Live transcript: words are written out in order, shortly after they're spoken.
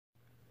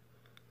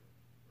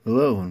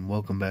Hello and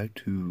welcome back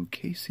to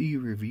KC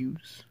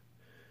Reviews.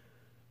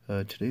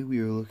 Today we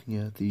are looking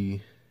at the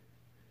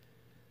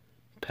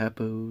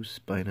Papo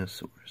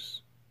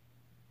Spinosaurus.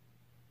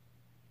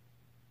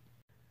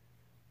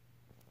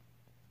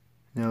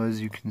 Now,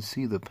 as you can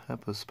see, the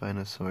Papo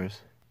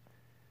Spinosaurus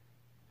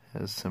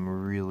has some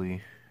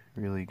really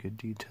good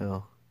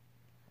detail.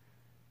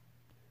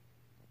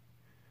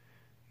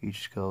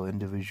 Each skull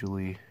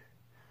individually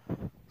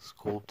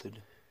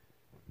sculpted.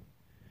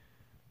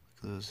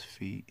 Look at those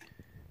feet,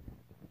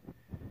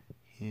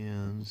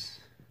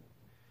 hands,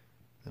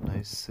 the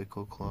nice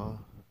sickle claw.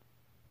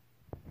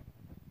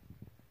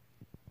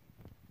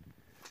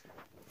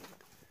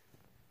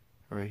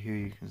 Right here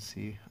you can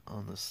see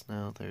on the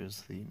snout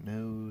there's the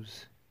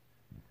nose.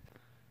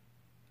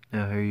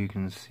 Now here you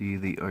can see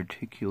the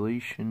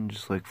articulation,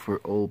 just like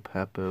for old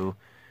Papo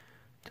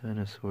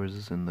dinosaurs,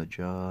 is in the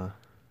jaw.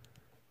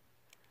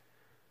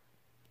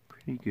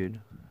 Pretty good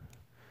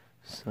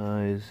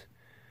size.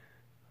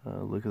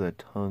 Look at that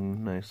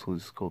tongue, nicely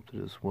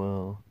sculpted as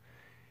well.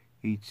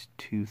 Each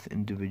tooth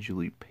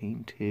individually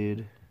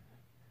painted.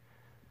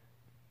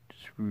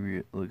 Just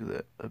look at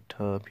that up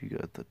top. You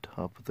got the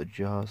top of the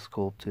jaw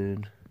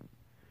sculpted.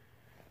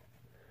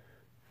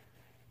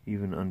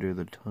 Even under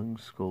the tongue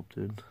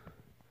sculpted.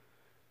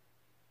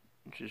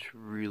 Just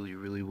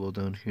really well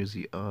done. Here's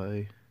the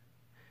eye.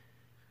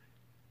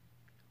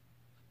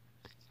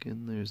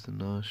 Again, there's the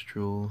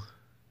nostril.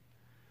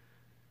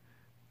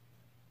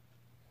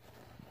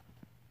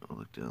 I'll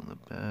look down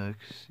the back.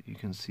 You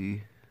can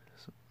see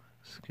some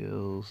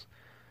scales.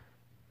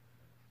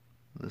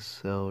 The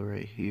cell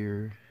right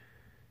here.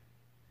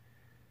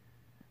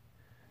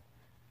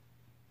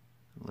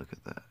 Look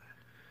at that.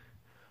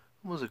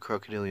 Almost a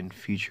crocodilian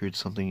feature. It's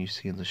something you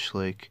see in the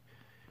Schleich.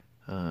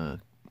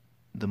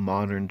 The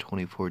modern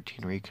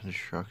 2014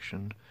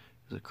 reconstruction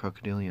is a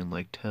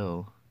crocodilian-like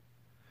tail.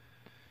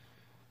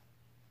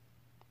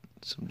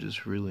 Some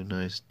just really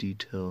nice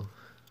detail.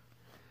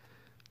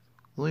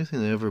 The only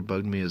thing that ever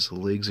bugged me is the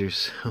legs are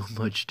so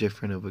much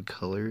different of a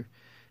color,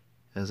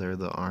 as are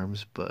the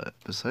arms, but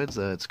besides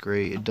that, it's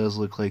great. It does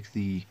look like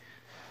the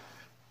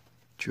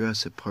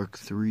Jurassic Park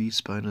 3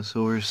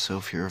 Spinosaurus, so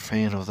if you're a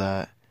fan of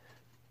that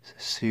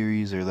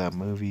series or that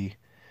movie,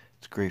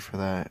 it's great for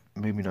that.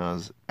 Maybe not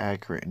as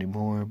accurate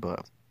anymore,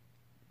 but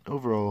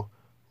overall,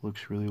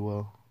 looks really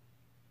well.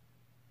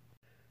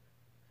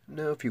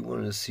 Now, if you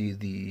want to see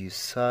the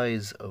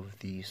size of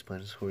the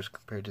Spinosaurus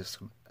compared to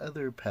some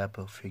other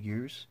Papo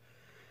figures,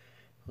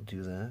 I'll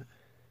do that.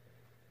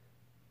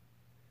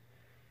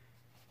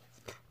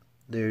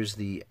 There's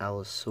the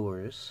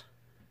Allosaurus.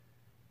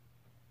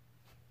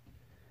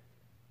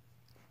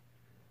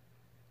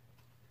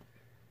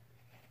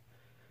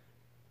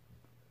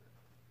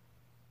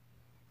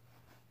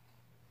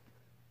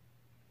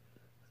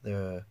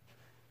 The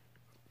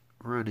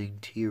running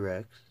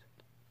T-Rex.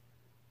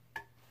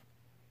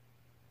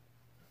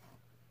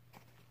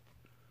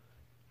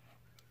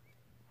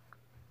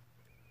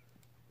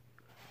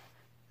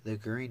 The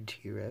green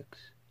T-Rex.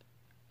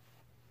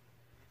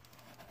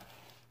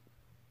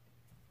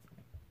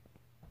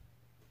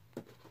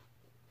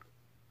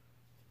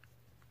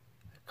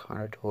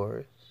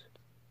 Carnotaurus.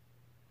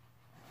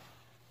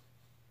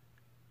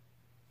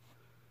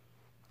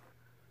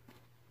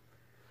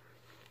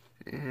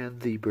 And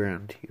the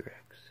brown T-Rex.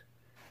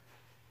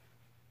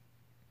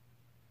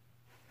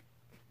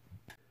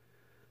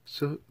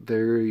 So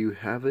there you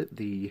have it,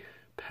 the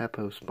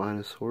Papo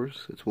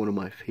Spinosaurus. It's one of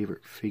my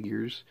favorite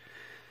figures,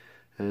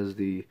 as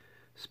the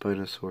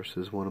Spinosaurus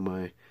is one of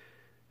my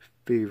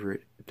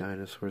favorite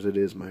dinosaurs. It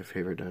is my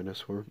favorite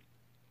dinosaur.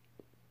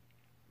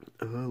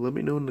 Let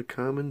me know in the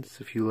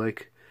comments if you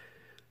like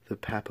the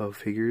Papo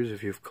figures,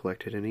 if you've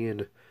collected any,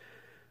 and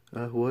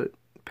what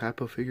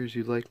Papo figures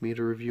you'd like me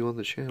to review on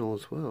the channel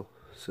as well.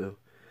 So,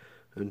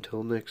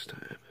 until next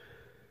time.